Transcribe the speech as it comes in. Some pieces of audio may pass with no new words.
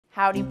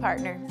Howdy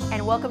partner,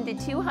 and welcome to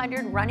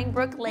 200 Running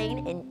Brook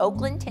Lane in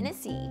Oakland,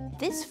 Tennessee.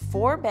 This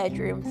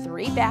 4-bedroom,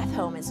 3-bath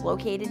home is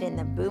located in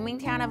the booming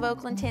town of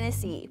Oakland,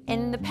 Tennessee.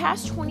 In the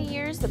past 20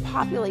 years, the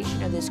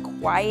population of this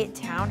quiet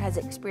town has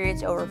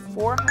experienced over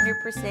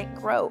 400%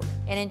 growth.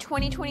 And in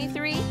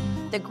 2023,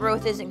 the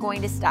growth isn't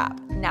going to stop,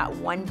 not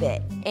one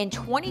bit. In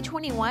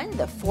 2021,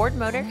 the Ford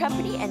Motor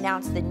Company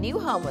announced the new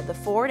home of the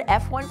Ford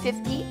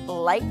F-150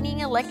 Lightning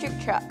electric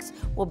trucks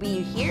will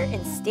be here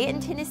in Stanton,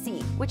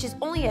 Tennessee, which is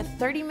only a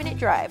 30-minute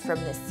drive from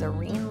this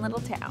serene little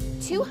town.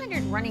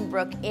 200 Running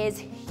Brook is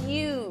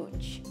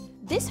huge.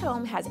 This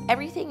home has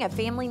everything a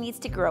family needs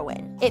to grow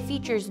in. It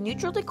features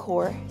neutral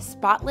decor,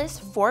 spotless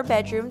 4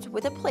 bedrooms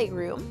with a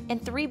playroom,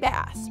 and 3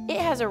 baths.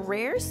 It has a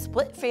rare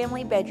split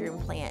family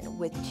bedroom plan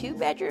with 2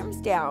 bedrooms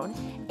down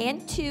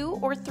and 2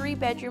 or 3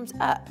 bedrooms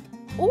up.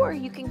 Or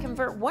you can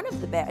convert one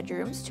of the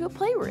bedrooms to a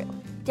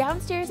playroom.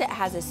 Downstairs it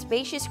has a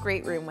spacious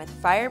great room with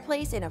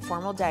fireplace and a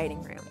formal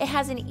dining room. It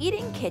has an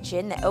eat-in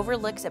kitchen that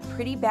overlooks a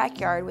pretty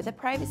backyard with a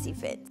privacy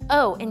fence.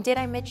 Oh, and did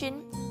I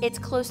mention, it's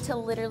close to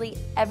literally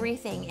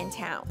everything in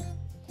town.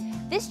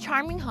 This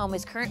charming home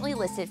is currently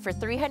listed for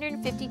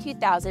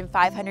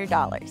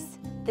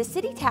 $352,500. The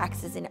city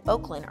taxes in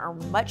Oakland are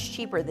much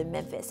cheaper than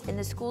Memphis, and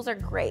the schools are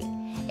great.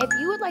 If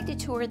you would like to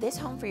tour this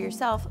home for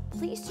yourself,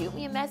 please shoot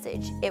me a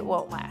message. It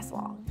won't last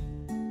long.